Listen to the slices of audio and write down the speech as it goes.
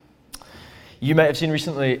You might have seen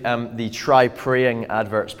recently the try praying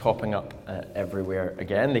adverts popping up everywhere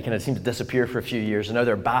again. They kind of seem to disappear for a few years, and now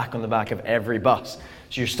they're back on the back of every bus.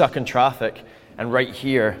 So you're stuck in traffic, and right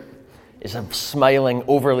here is a smiling,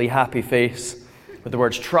 overly happy face with the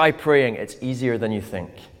words, "Try praying, it's easier than you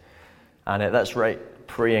think." And that's right,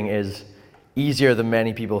 praying is easier than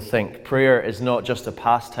many people think. Prayer is not just a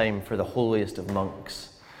pastime for the holiest of monks.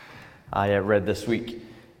 I read this week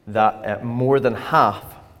that more than half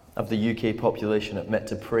of the UK population admit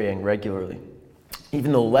to praying regularly,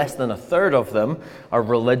 even though less than a third of them are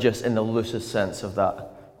religious in the loosest sense of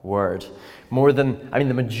that word.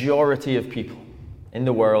 The majority of people in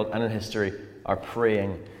the world and in history are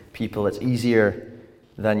praying people. It's easier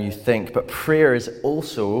than you think. But prayer is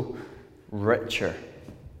also richer,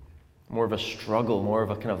 more of a struggle, more of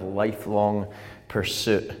a kind of lifelong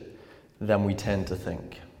pursuit than we tend to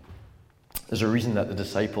think. There's a reason that the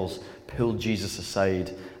disciples pulled Jesus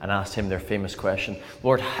aside and asked him their famous question,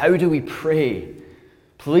 "Lord, how do we pray?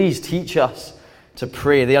 Please teach us to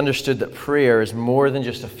pray." They understood that prayer is more than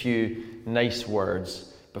just a few nice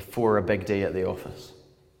words before a big day at the office.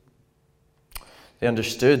 They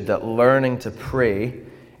understood that learning to pray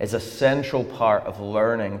is a central part of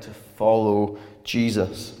learning to follow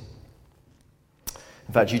Jesus.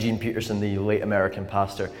 In fact, Eugene Peterson, the late American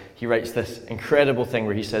pastor, he writes this incredible thing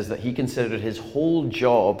where he says that he considered his whole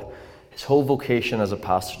job, his whole vocation as a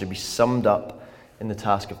pastor, to be summed up in the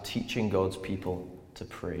task of teaching God's people to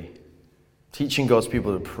pray. Teaching God's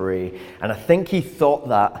people to pray. And I think he thought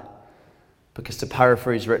that because, to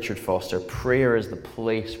paraphrase Richard Foster, prayer is the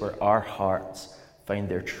place where our hearts find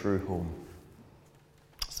their true home.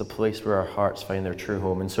 It's the place where our hearts find their true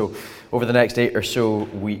home. And so over the next 8 or so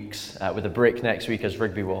weeks, with a break next week as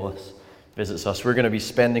Rigby Wallace visits us, we're going to be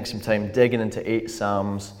spending some time digging into 8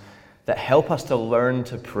 Psalms that help us to learn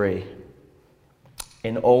to pray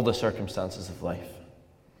in all the circumstances of life.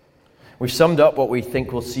 We've summed up what we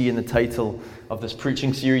think we'll see in the title of this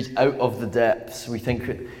preaching series, Out of the Depths. We think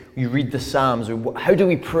we read the Psalms. How do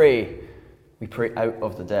we pray? We pray out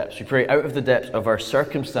of the depths. We pray out of the depths of our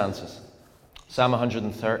circumstances. Psalm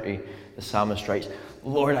 130, the psalmist writes,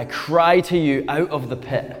 "Lord, I cry to you out of the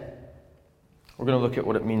pit." We're going to look at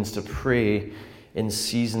what it means to pray in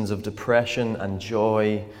seasons of depression and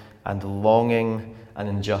joy and longing and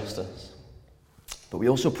injustice. But we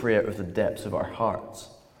also pray out of the depths of our hearts,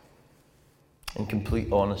 in complete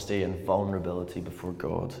honesty and vulnerability before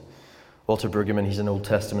God. Walter Brueggemann, he's an Old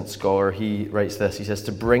Testament scholar, he writes this. He says,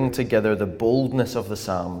 "To bring together the boldness of the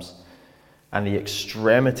Psalms and the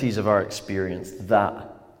extremities of our experience,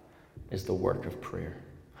 that is the work of prayer."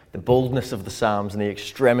 The boldness of the Psalms and the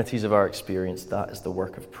extremities of our experience, that is the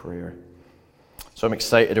work of prayer. So I'm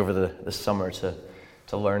excited over the summer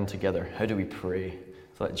to learn together. How do we pray?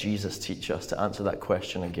 To let Jesus teach us to answer that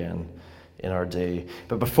question again in our day.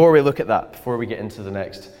 But before we look at that, before we get into the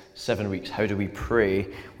next 7 weeks, how do we pray?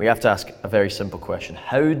 We have to ask a very simple question.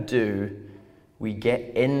 How do we get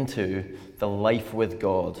into the life with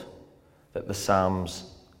God that the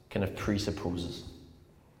Psalms kind of presupposes?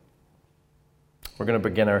 We're going to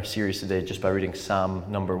begin our series today just by reading Psalm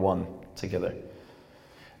number 1 together.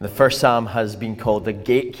 And the first Psalm has been called the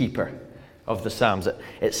gatekeeper of the Psalms.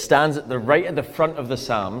 It stands at the front of the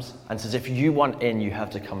Psalms and says, if you want in, you have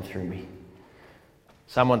to come through me.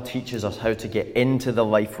 Psalm 1 teaches us how to get into the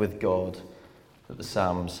life with God that the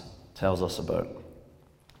Psalms tells us about.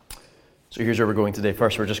 So here's where we're going today.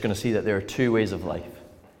 First, we're just going to see that there are 2 ways of life.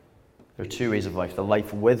 There are 2 ways of life, the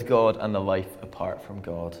life with God and the life apart from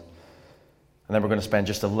God. And then we're going to spend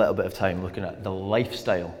just a little bit of time looking at the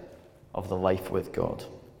lifestyle of the life with God.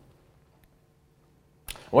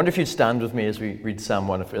 I wonder if you'd stand with me as we read Psalm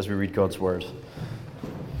 1, as we read God's word.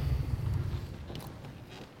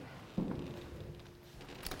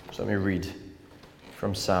 So let me read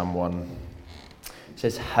from Psalm 1. It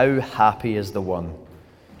says, "How happy is the one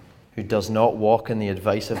who does not walk in the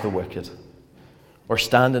advice of the wicked, or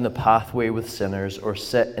stand in the pathway with sinners, or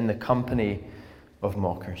sit in the company of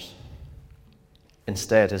mockers.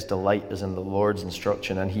 Instead, his delight is in the Lord's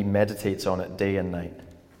instruction, and he meditates on it day and night.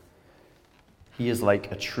 He is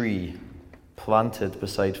like a tree planted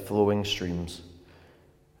beside flowing streams,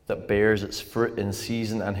 that bears its fruit in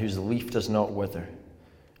season and whose leaf does not wither.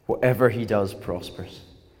 Whatever he does prospers.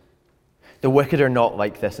 The wicked are not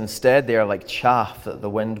like this. Instead, they are like chaff that the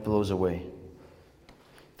wind blows away.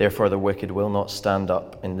 Therefore, the wicked will not stand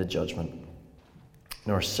up in the judgment,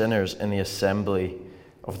 nor sinners in the assembly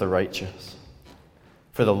of the righteous.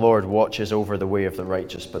 For the Lord watches over the way of the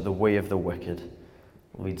righteous, but the way of the wicked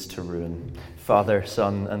leads to ruin." Father,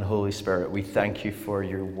 Son, and Holy Spirit, we thank you for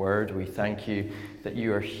your word. We thank you that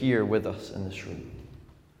you are here with us in this room.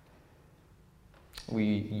 we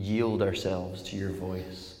yield ourselves to your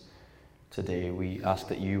voice today. We ask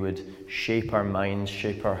that you would shape our minds,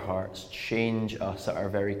 shape our hearts, change us at our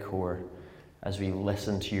very core as we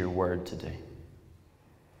listen to your word today.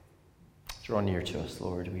 Draw near to us,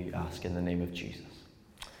 Lord, we ask in the name of Jesus.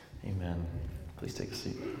 Amen. Please take a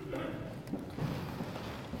seat.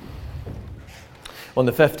 Well,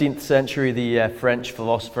 in the 15th century, the French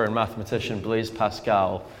philosopher and mathematician Blaise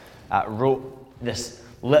Pascal wrote this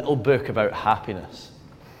little book about happiness.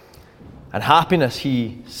 And happiness,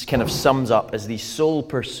 he kind of sums up as the sole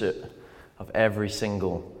pursuit of every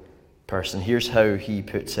single person. Here's how he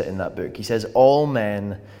puts it in that book. He says, all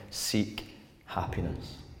men seek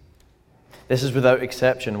happiness. This is without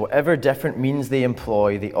exception. Whatever different means they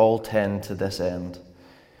employ, they all tend to this end.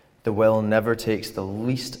 The will never takes the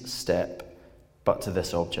least step but to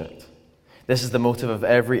this object. This is the motive of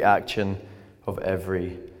every action of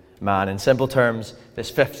every man. In simple terms,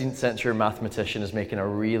 this 15th century mathematician is making a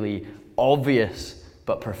really obvious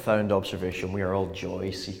but profound observation. We are all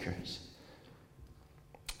joy seekers.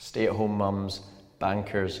 Stay-at-home mums,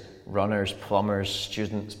 bankers, runners, plumbers,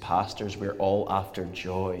 students, pastors, we're all after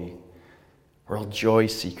joy. We're all joy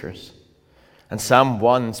seekers. And Psalm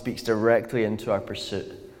 1 speaks directly into our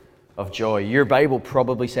pursuit of joy. Your Bible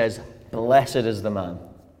probably says, blessed is the man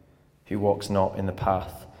who walks not in the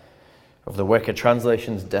path of the wicked.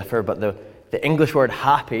 Translations differ, but the English word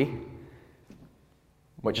happy,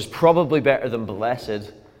 which is probably better than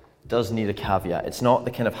blessed, does need a caveat. It's not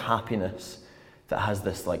the kind of happiness that has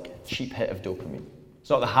this like cheap hit of dopamine. It's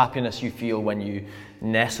not the happiness you feel when you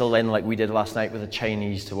nestle in like we did last night with the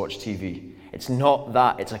Chinese to watch TV. It's not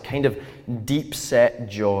that. It's a kind of deep-set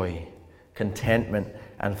joy, contentment,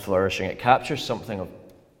 and flourishing. It captures something of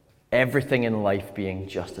everything in life being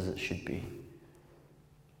just as it should be.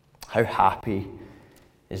 How happy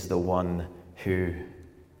is the one who...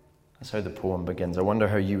 That's how the poem begins. I wonder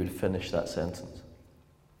how you would finish that sentence.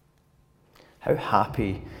 How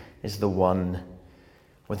happy is the one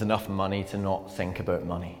with enough money to not think about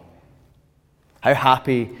money? How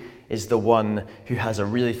happy is the one who has a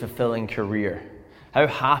really fulfilling career? How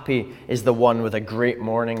happy is the one with a great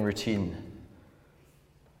morning routine?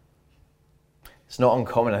 It's not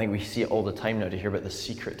uncommon, I think we see it all the time now, to hear about the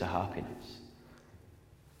secret to happiness.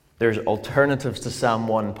 There's alternatives to Psalm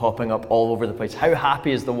 1 popping up all over the place. How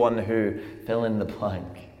happy is the one who fill in the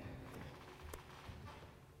blank?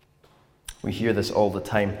 We hear this all the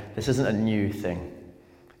time. This isn't a new thing.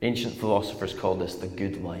 Ancient philosophers called this the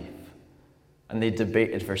good life. And they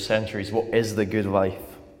debated for centuries, what is the good life?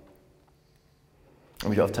 And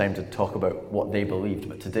we don't have time to talk about what they believed,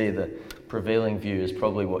 but today the prevailing view is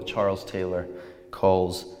probably what Charles Taylor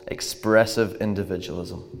calls expressive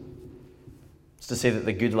individualism. It's to say that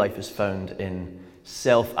the good life is found in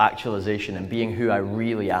self-actualization and being who I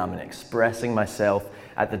really am and expressing myself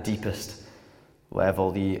at the deepest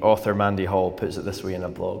level. The author Mandy Hall puts it this way in a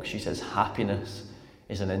blog. She says, happiness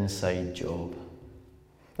is an inside job.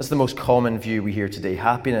 That's the most common view we hear today.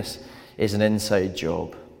 Happiness is an inside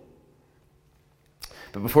job.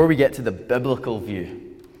 But before we get to the biblical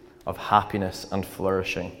view of happiness and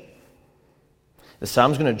flourishing, the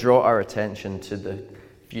Psalm's going to draw our attention to the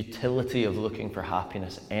futility of looking for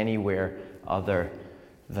happiness anywhere other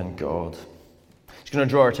than God. It's going to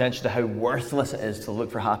draw our attention to how worthless it is to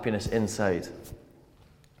look for happiness inside.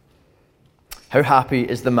 How happy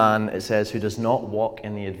is the man, it says, who does not walk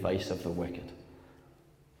in the advice of the wicked.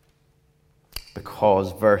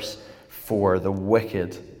 Because, verse 4, the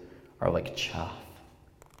wicked are like chaff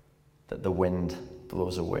that the wind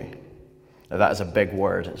blows away. Now that is a big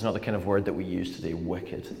word. It's not the kind of word that we use today,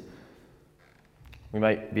 wicked. We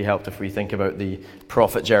might be helped if we think about the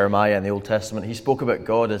prophet Jeremiah in the Old Testament. He spoke about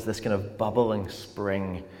God as this kind of bubbling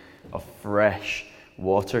spring of fresh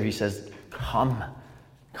water. He says, come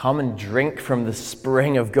and drink from the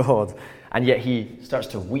spring of God. And yet he starts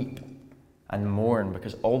to weep and mourn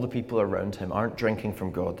because all the people around him aren't drinking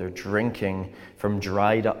from God. They're drinking from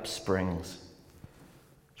dried up springs.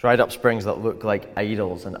 Dried up springs that look like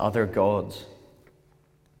idols and other gods.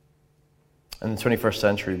 In the 21st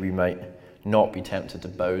century, we might not be tempted to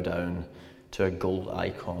bow down to a gold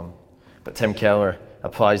icon. But Tim Keller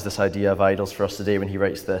applies this idea of idols for us today when he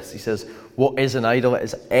writes this. He says, what is an idol? It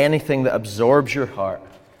is anything that absorbs your heart.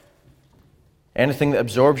 Anything that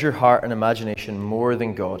absorbs your heart and imagination more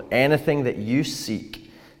than God. Anything that you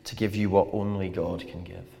seek to give you what only God can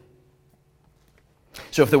give.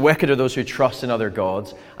 So if the wicked are those who trust in other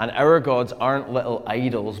gods, and our gods aren't little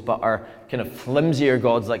idols, but are kind of flimsier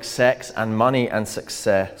gods like sex and money and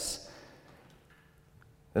success,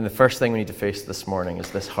 then the first thing we need to face this morning is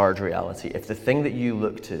this hard reality. If the thing that you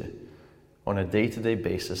look to on a day-to-day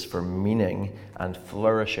basis for meaning and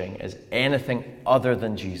flourishing is anything other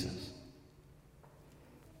than Jesus,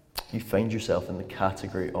 you find yourself in the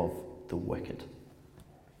category of the wicked.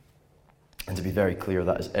 And to be very clear,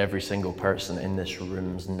 that is every single person in this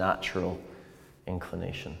room's natural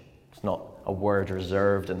inclination. It's not a word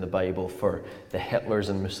reserved in the Bible for the Hitlers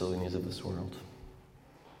and Mussolinis of this world.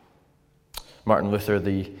 Martin Luther,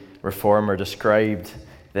 the Reformer, described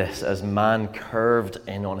this as man curved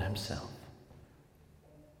in on himself.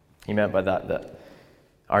 He meant by that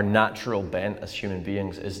our natural bent as human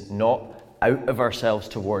beings is not out of ourselves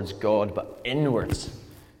towards God, but inwards,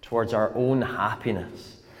 towards our own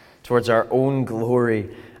happiness, towards our own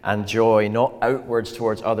glory and joy, not outwards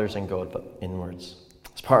towards others and God, but inwards.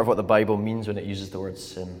 It's part of what the Bible means when it uses the word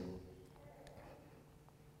sin.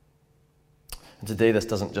 And today this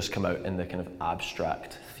doesn't just come out in the kind of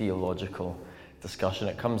abstract theological discussion.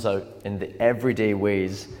 It comes out in the everyday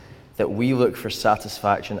ways that we look for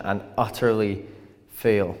satisfaction and utterly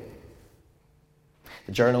fail.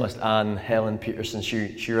 The journalist Anne Helen Peterson,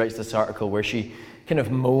 she writes this article where she kind of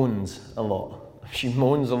moans a lot. She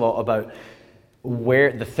moans a lot about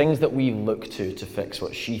where the things that we look to fix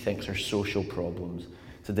what she thinks are social problems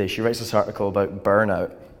today. She writes this article about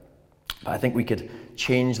burnout. But I think we could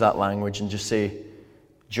change that language and just say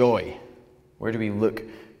joy. Where do we look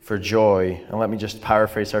for joy? And let me just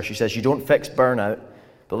paraphrase her. She says, you don't fix burnout,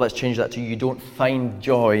 but let's change that to you don't find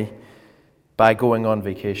joy by going on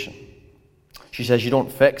vacation. She says you don't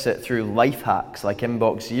fix it through life hacks like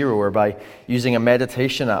Inbox Zero or by using a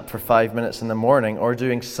meditation app for 5 minutes in the morning or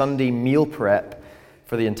doing Sunday meal prep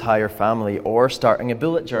for the entire family or starting a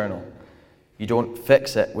bullet journal. You don't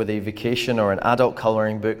fix it with a vacation or an adult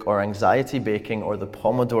colouring book or anxiety baking or the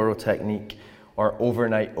Pomodoro technique or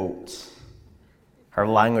overnight oats. Her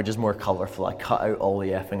language is more colourful. I cut out all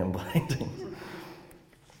the effing and blinding.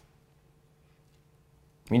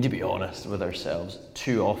 We need to be honest with ourselves.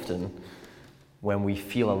 Too often, when we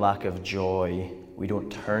feel a lack of joy, we don't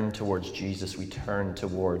turn towards Jesus, we turn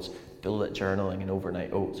towards bullet journaling and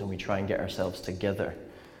overnight oats, and we try and get ourselves together.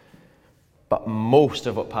 But most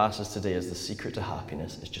of what passes today as the secret to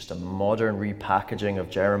happiness is just a modern repackaging of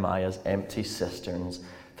Jeremiah's empty cisterns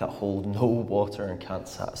that hold no water and can't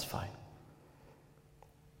satisfy.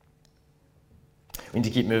 We need to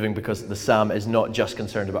keep moving because the psalm is not just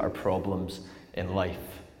concerned about our problems in life.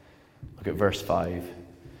 Look at verse 5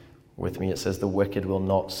 with me. It says, the wicked will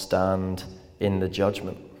not stand in the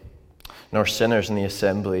judgment, nor sinners in the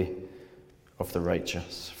assembly of the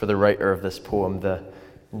righteous. For the writer of this poem, the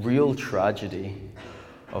real tragedy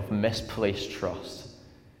of misplaced trust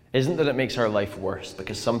isn't that it makes our life worse,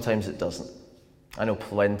 because sometimes it doesn't. I know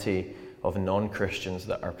plenty of non-Christians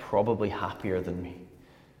that are probably happier than me.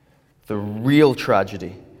 The real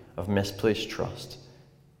tragedy of misplaced trust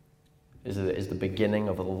is the beginning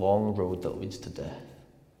of a long road that leads to death.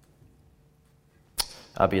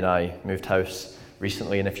 Abby and I moved house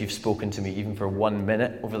recently, and if you've spoken to me even for 1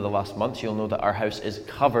 minute over the last month, you'll know that our house is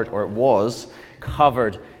covered, or it was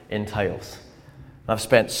covered in tiles. And I've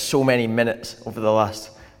spent so many minutes over the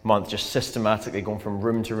last month just systematically going from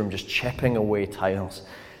room to room, just chipping away tiles,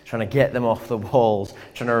 trying to get them off the walls,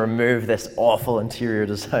 trying to remove this awful interior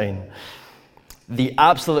design. The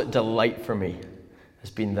absolute delight for me has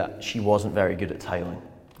been that she wasn't very good at tiling,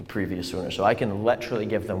 the previous owner. So I can literally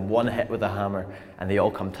give them one hit with a hammer and they all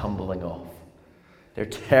come tumbling off. They're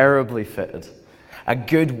terribly fitted. A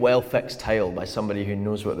good, well-fixed tile by somebody who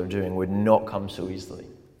knows what they're doing would not come so easily.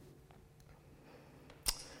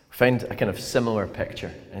 We find a kind of similar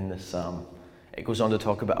picture in this psalm. It goes on to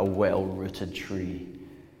talk about a well-rooted tree,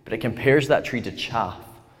 but it compares that tree to chaff.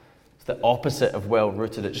 It's the opposite of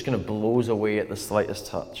well-rooted. It just kind of blows away at the slightest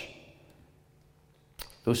touch.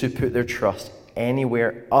 Those who put their trust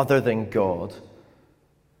anywhere other than God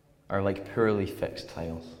are like poorly fixed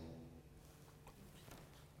tiles.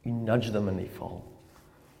 You nudge them and they fall.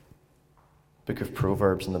 The book of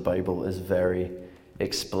Proverbs in the Bible is very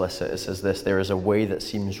explicit. It says this: there is a way that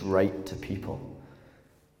seems right to people,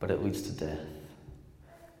 but it leads to death.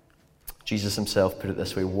 Jesus himself put it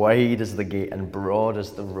this way: wide is the gate and broad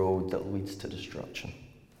is the road that leads to destruction.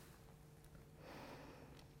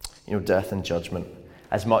 You know, death and judgment,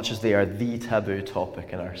 as much as they are the taboo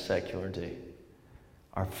topic in our secular day,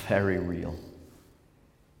 are very real.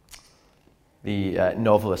 The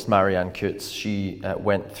novelist Marianne Coutts, she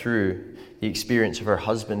went through the experience of her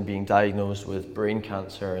husband being diagnosed with brain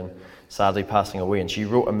cancer and sadly passing away, and she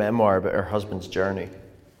wrote a memoir about her husband's journey.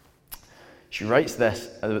 She writes this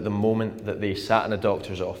at the moment that they sat in a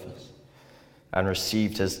doctor's office and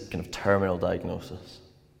received his kind of terminal diagnosis.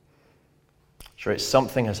 She writes,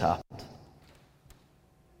 something has happened.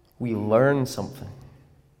 we learn something.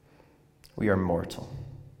 We are mortal.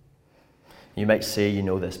 You might say you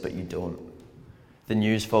know this, but you don't. The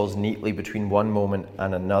news falls neatly between one moment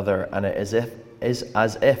and another, and it is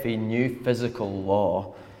as if a new physical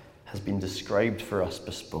law has been described for us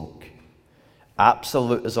bespoke.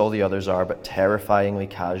 Absolute as all the others are, but terrifyingly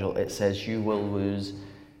casual. It says you will lose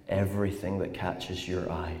everything that catches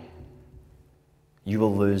your eye. You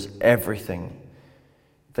will lose everything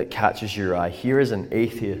that catches your eye. Here is an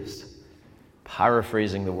atheist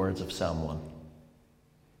paraphrasing the words of Psalm 1.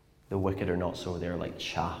 The wicked are not so, they are like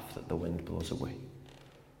chaff that the wind blows away.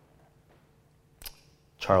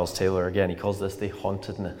 Charles Taylor, again, he calls this the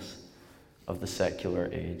hauntedness of the secular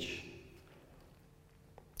age.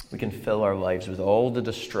 We can fill our lives with all the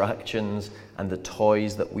distractions and the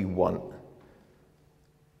toys that we want,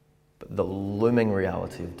 but the looming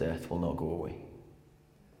reality of death will not go away.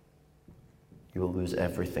 You will lose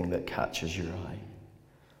everything that catches your eye.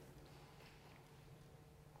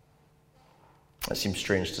 It seems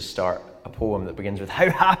strange to start a poem that begins with, "How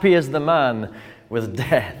happy is the man with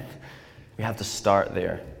death?" We have to start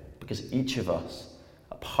there, because each of us,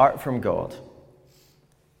 apart from God,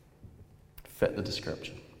 fit the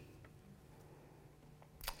description.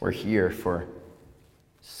 We're here for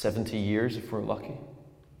 70 years if we're lucky,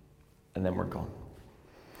 and then we're gone.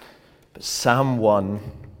 But Psalm 1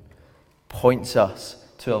 points us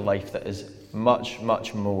to a life that is much,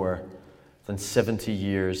 much more than 70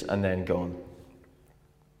 years and then gone.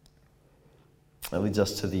 It leads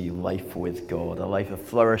us to the life with God, a life of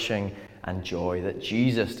flourishing and joy that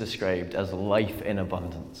Jesus described as life in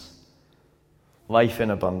abundance. Life in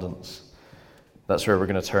abundance. That's where we're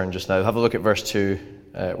going to turn just now. Have a look at verse 2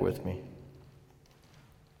 with me.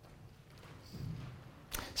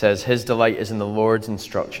 It says, "His delight is in the Lord's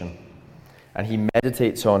instruction, and he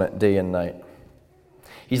meditates on it day and night.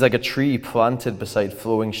 He's like a tree planted beside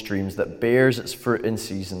flowing streams that bears its fruit in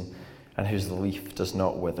season and whose leaf does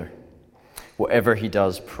not wither. Whatever he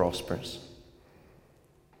does prospers."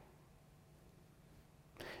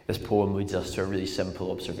 This poem leads us to a really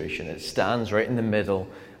simple observation. It stands right in the middle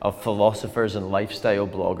of philosophers and lifestyle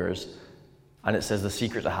bloggers, and it says the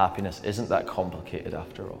secret to happiness isn't that complicated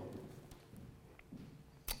after all.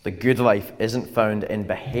 The good life isn't found in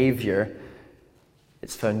behavior,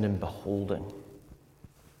 it's found in beholding.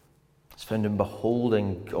 It's found in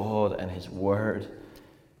beholding God and his word,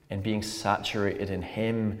 in being saturated in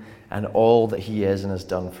him and all that he is and has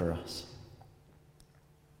done for us.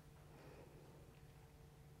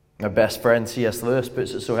 My best friend C.S. Lewis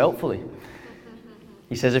puts it so helpfully.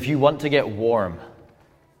 He says, if you want to get warm,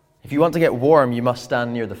 you must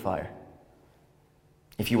stand near the fire.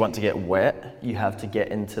 If you want to get wet, you have to get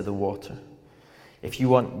into the water. If you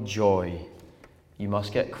want joy, you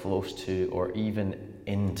must get close to or even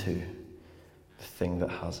into the thing that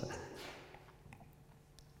has it.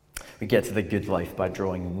 We get to the good life by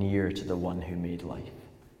drawing near to the one who made life.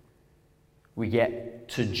 We get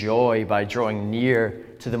to joy by drawing near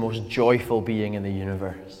to the most joyful being in the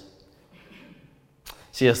universe.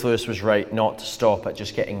 C.S. Lewis was right not to stop at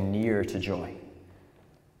just getting near to joy.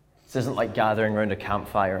 This isn't like gathering around a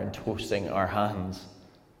campfire and toasting our hands.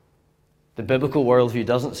 The biblical worldview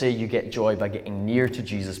doesn't say you get joy by getting near to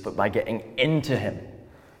Jesus, but by getting into him.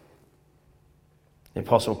 The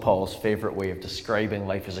Apostle Paul's favorite way of describing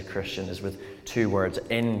life as a Christian is with two words,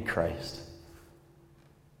 in Christ.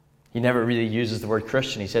 He never really uses the word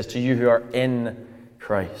Christian. He says, to you who are in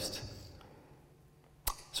Christ.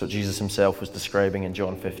 That's what Jesus himself was describing in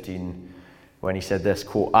John 15 when he said this,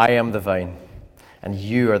 quote, I am the vine, and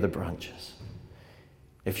you are the branches.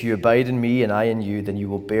 If you abide in me and I in you, then you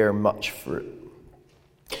will bear much fruit.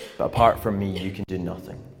 But apart from me, you can do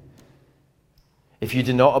nothing. If you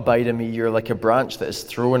do not abide in me, you're like a branch that is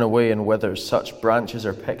thrown away and withers. Such branches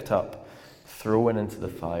are picked up, thrown into the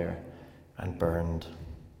fire, and burned.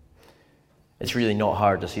 It's really not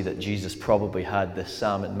hard to see that Jesus probably had this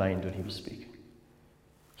psalm in mind when he was speaking.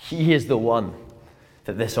 He is the one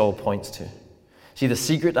that this all points to. See, the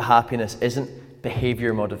secret to happiness isn't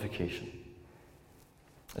behavior modification.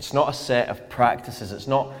 It's not a set of practices. It's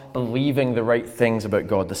not believing the right things about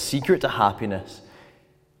God. The secret to happiness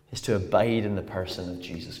is to abide in the person of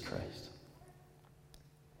Jesus Christ.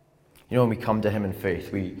 You know, when we come to him in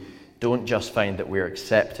faith, we don't just find that we're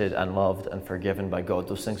accepted and loved and forgiven by God.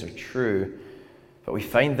 Those things are true. But we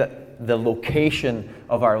find that the location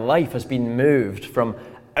of our life has been moved from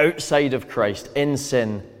outside of Christ, in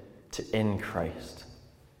sin, to in Christ,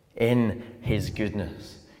 in his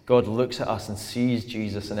goodness. God looks at us and sees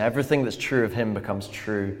Jesus, and everything that's true of him becomes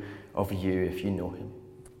true of you if you know him.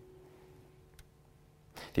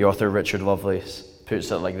 The author Richard Lovelace puts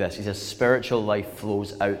it like this. He says, spiritual life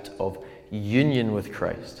flows out of union with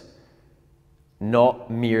Christ, not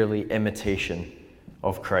merely imitation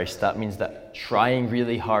of Christ. That means that trying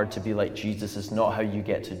really hard to be like Jesus is not how you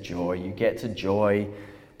get to joy. You get to joy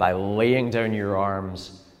by laying down your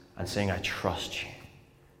arms and saying, I trust you.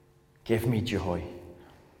 Give me joy.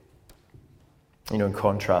 In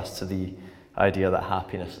contrast to the idea that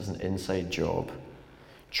happiness is an inside job,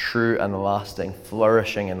 true and lasting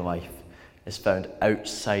flourishing in life is found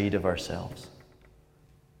outside of ourselves,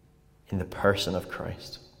 in the person of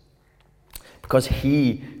Christ. Because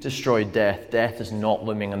he destroyed death, death is not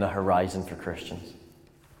looming on the horizon for Christians.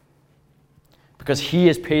 Because he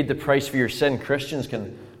has paid the price for your sin, Christians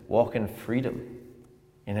can walk in freedom,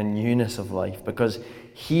 in a newness of life. Because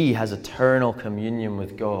he has eternal communion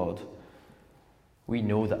with God, we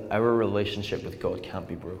know that our relationship with God can't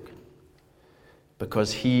be broken.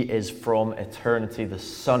 Because he is from eternity the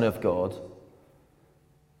Son of God,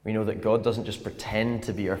 we know that God doesn't just pretend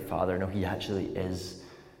to be our Father. No, he actually is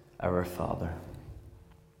our Father.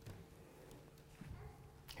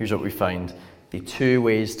 Here's what we find. The two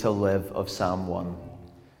ways to live of Psalm 1.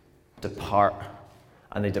 Depart,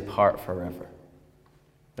 and they depart forever.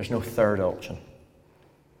 There's no third option.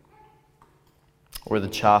 Or the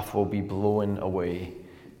chaff will be blown away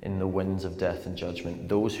in the winds of death and judgment.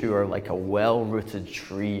 Those who are like a well-rooted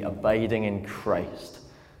tree abiding in Christ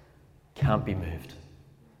can't be moved.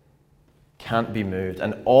 Can't be moved.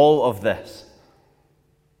 And all of this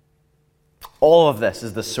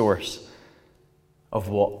is the source of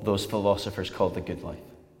what those philosophers called the good life.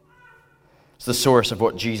 It's the source of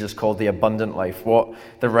what Jesus called the abundant life, what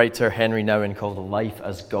the writer Henry Nouwen called life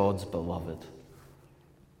as God's beloved.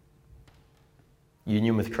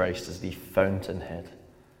 Union with Christ is the fountainhead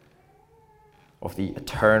of the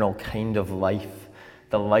eternal kind of life,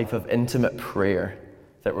 the life of intimate prayer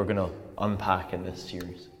that we're going to unpack in this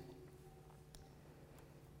series.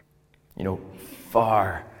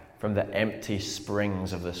 Far from the empty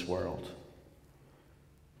springs of this world,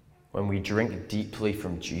 when we drink deeply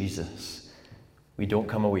from Jesus, we don't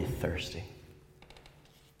come away thirsty.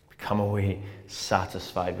 We come away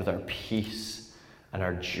satisfied with our peace and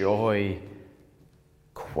our joy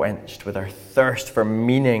quenched, with our thirst for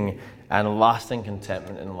meaning and lasting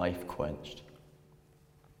contentment in life quenched.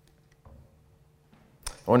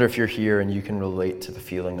 I wonder if you're here and you can relate to the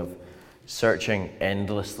feeling of searching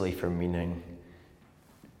endlessly for meaning.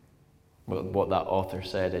 What that author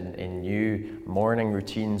said in new morning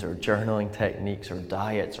routines or journaling techniques or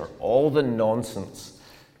diets or all the nonsense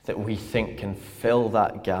that we think can fill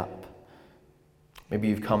that gap. Maybe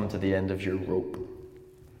you've come to the end of your rope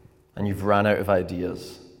and you've ran out of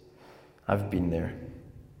ideas. I've been there.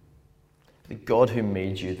 The God who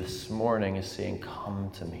made you this morning is saying, come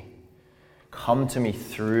to me. Come to me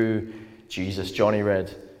through Jesus. Johnny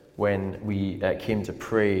read when we came to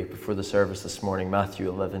pray before the service this morning, Matthew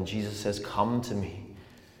 11, Jesus says, come to me,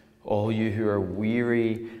 all you who are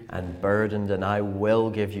weary and burdened, and I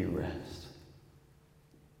will give you rest.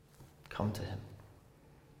 Come to him.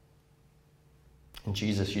 In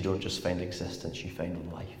Jesus, you don't just find existence, you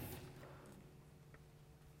find life.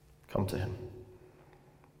 Come to him.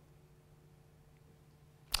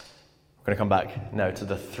 We're going to come back now to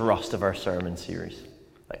the thrust of our sermon series.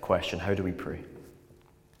 That question, how do we pray?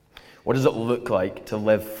 What does it look like to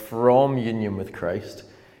live from union with Christ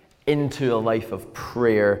into a life of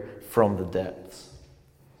prayer from the depths?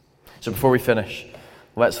 So before we finish,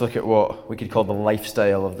 let's look at what we could call the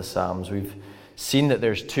lifestyle of the Psalms. We've seen that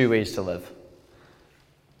there's two ways to live.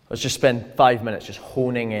 Let's just spend 5 minutes just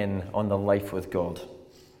honing in on the life with God.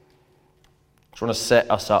 I just want to set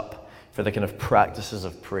us up for the kind of practices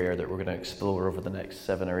of prayer that we're going to explore over the next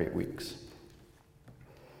 7 or 8 weeks.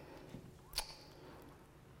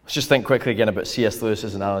 Let's just think quickly again about C.S.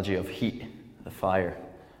 Lewis's analogy of heat, the fire.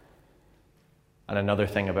 And another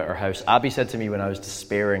thing about our house. Abby said to me when I was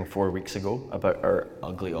despairing 4 weeks ago about our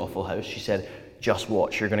ugly, awful house, she said, just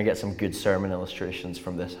watch, you're going to get some good sermon illustrations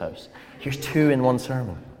from this house. Here's 2 in one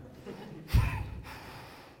sermon.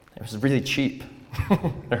 It was really cheap.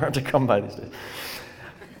 They're hard to come by these days.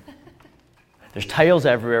 There's tiles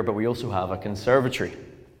everywhere, but we also have a conservatory.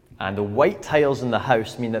 And the white tiles in the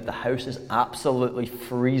house mean that the house is absolutely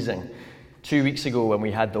freezing. 2 weeks ago, when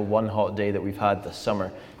we had the one hot day that we've had this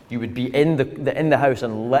summer, you would be in the house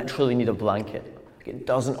and literally need a blanket. It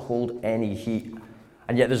doesn't hold any heat.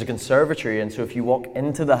 And yet there's a conservatory, and so if you walk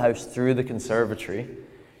into the house through the conservatory,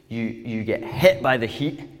 you get hit by the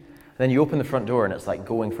heat, and then you open the front door and it's like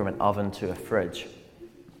going from an oven to a fridge.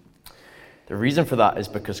 The reason for that is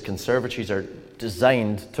because conservatories are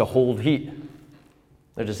designed to hold heat.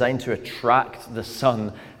 They're designed to attract the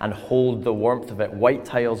sun and hold the warmth of it. White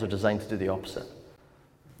tiles are designed to do the opposite.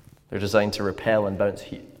 They're designed to repel and bounce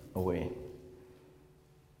heat away.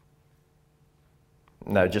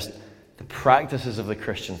 Now, just the practices of the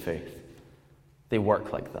Christian faith, they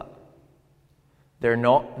work like that. They're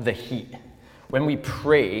not the heat. When we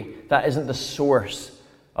pray, that isn't the source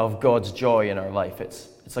of God's joy in our life.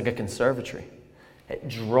 It's like a conservatory. It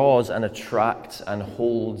draws and attracts and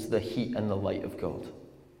holds the heat and the light of God.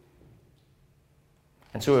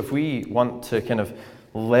 And so if we want to kind of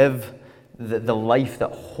live the life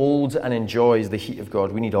that holds and enjoys the heat of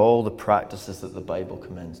God, we need all the practices that the Bible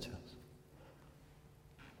commends to us.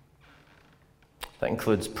 That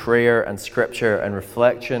includes prayer and scripture and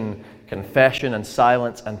reflection, confession and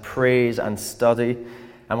silence and praise and study.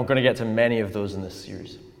 And we're going to get to many of those in this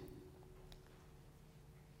series.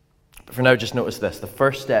 But for now, just notice this. The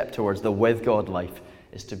first step towards the with God life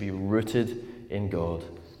is to be rooted in God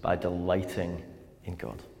by delighting in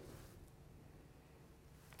God.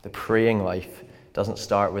 The praying life doesn't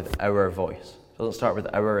start with our voice. It doesn't start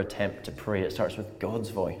with our attempt to pray. It starts with God's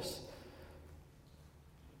voice.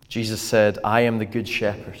 Jesus said, "I am the good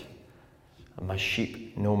shepherd, and my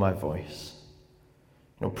sheep know my voice."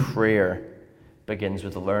 Prayer begins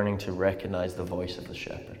with learning to recognize the voice of the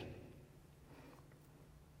shepherd.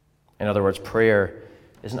 In other words, prayer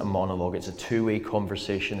isn't a monologue, it's a two-way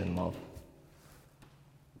conversation in love.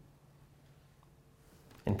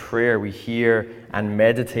 In prayer, we hear and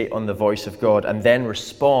meditate on the voice of God and then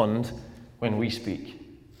respond when we speak.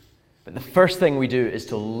 But the first thing we do is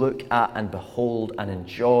to look at and behold and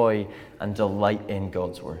enjoy and delight in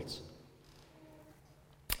God's words.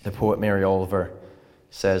 The poet Mary Oliver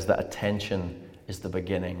says that attention is the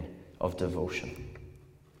beginning of devotion.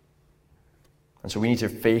 And so we need to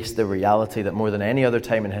face the reality that more than any other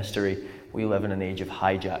time in history, we live in an age of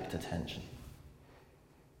hijacked attention.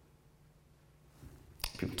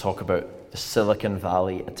 People talk about the Silicon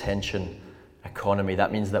Valley attention economy.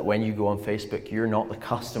 That means that when you go on Facebook, you're not the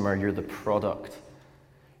customer, you're the product.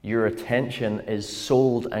 Your attention is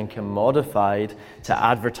sold and commodified to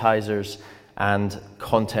advertisers and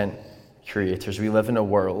content creators. We live in a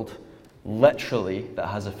world, literally, that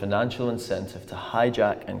has a financial incentive to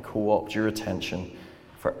hijack and co-opt your attention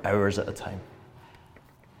for hours at a time.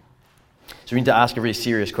 So we need to ask a really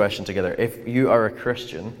serious question together. If you are a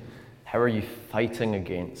Christian, how are you fighting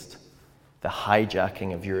against the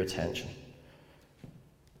hijacking of your attention?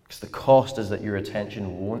 Because the cost is that your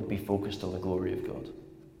attention won't be focused on the glory of God.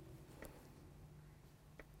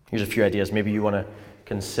 Here's a few ideas. Maybe you want to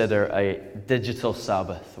consider a digital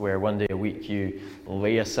Sabbath, where one day a week you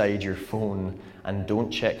lay aside your phone and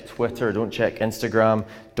don't check Twitter, don't check Instagram,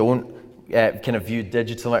 don't kind of view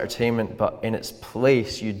digital entertainment, but in its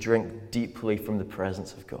place you drink deeply from the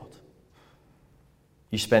presence of God.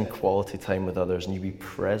 You spend quality time with others and you be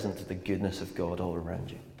present to the goodness of God all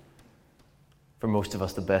around you. For most of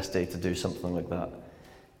us, the best day to do something like that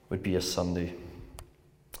would be a Sunday.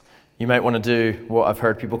 You might want to do what I've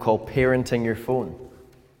heard people call parenting your phone.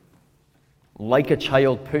 Like a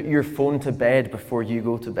child, put your phone to bed before you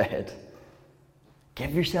go to bed.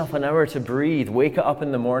 Give yourself an hour to breathe. Wake it up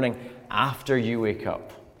in the morning after you wake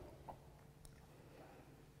up.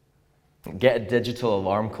 Get a digital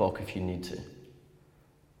alarm clock if you need to.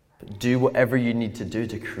 But do whatever you need to do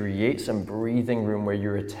to create some breathing room where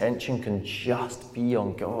your attention can just be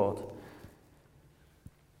on God.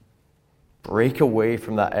 Break away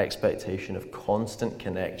from that expectation of constant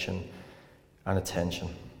connection and attention.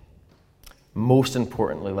 Most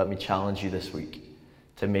importantly, let me challenge you this week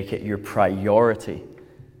to make it your priority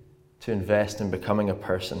to invest in becoming a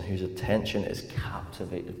person whose attention is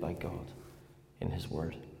captivated by God in His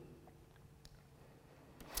Word.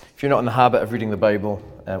 If you're not in the habit of reading the Bible,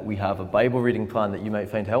 we have a Bible reading plan that you might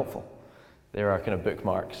find helpful. There are kind of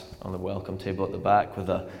bookmarks on the welcome table at the back with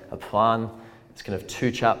a plan. It's kind of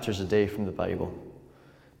 2 chapters a day from the Bible.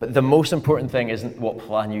 But the most important thing isn't what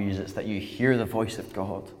plan you use, it's that you hear the voice of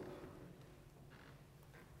God.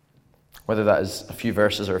 Whether that is a few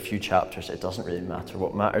verses or a few chapters, it doesn't really matter.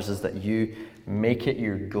 What matters is that you make it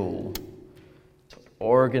your goal to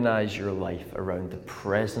organize your life around the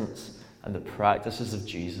presence and the practices of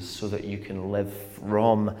Jesus so that you can live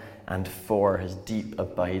from and for His deep,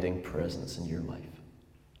 abiding presence in your life.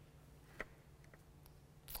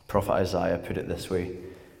 Prophet Isaiah put it this way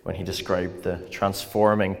when he described the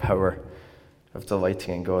transforming power of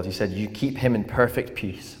delighting in God. He said, "You keep him in perfect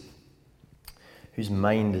peace, whose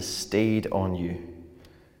mind is stayed on you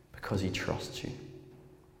because he trusts you."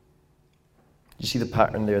 You see the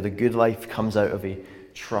pattern there? The good life comes out of a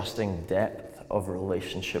trusting depth of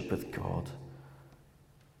relationship with God.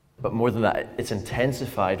 But more than that, it's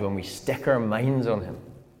intensified when we stick our minds on him.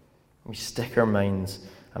 We stick our minds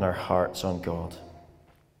and our hearts on God.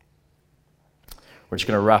 We're just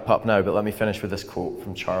going to wrap up now, but let me finish with this quote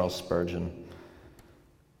from Charles Spurgeon.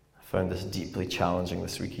 I found this deeply challenging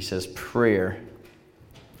this week. He says, "Prayer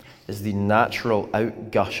is the natural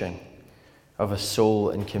outgushing of a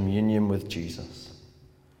soul in communion with Jesus.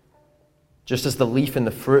 Just as the leaf and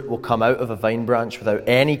the fruit will come out of a vine branch without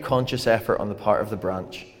any conscious effort on the part of the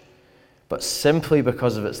branch, but simply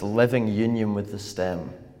because of its living union with the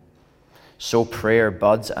stem, so prayer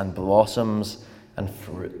buds and blossoms and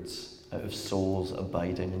fruits out of souls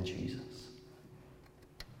abiding in Jesus."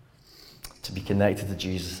 To be connected to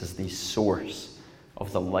Jesus is the source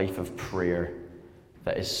of the life of prayer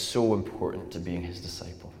that is so important to being his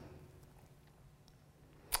disciple.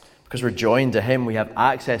 Because we're joined to him, we have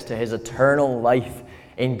access to his eternal life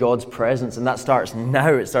in God's presence. And that starts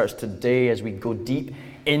now. It starts today as we go deep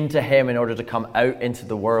into him in order to come out into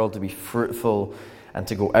the world, to be fruitful and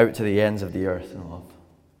to go out to the ends of the earth in love.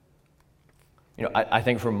 You know, I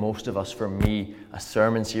think for most of us, for me, a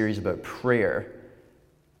sermon series about prayer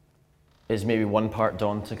is maybe one part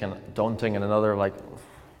daunting and another like,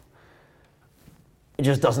 it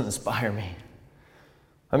just doesn't inspire me.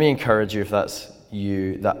 Let me encourage you, if that's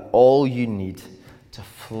you, that all you need to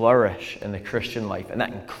flourish in the Christian life, and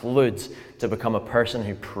that includes to become a person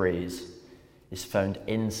who prays, is found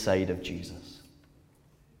inside of Jesus.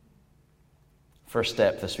 First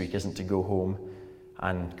step this week isn't to go home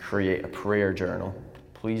and create a prayer journal.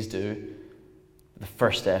 Please do. The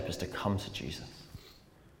first step is to come to Jesus.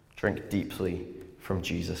 Drink deeply from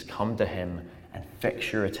Jesus. Come to him and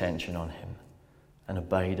fix your attention on him and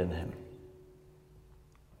abide in him.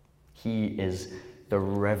 He is the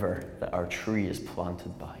river that our tree is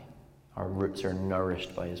planted by. Our roots are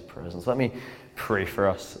nourished by his presence. Let me pray for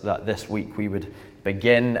us that this week we would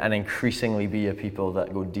begin and increasingly be a people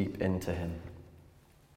that go deep into him.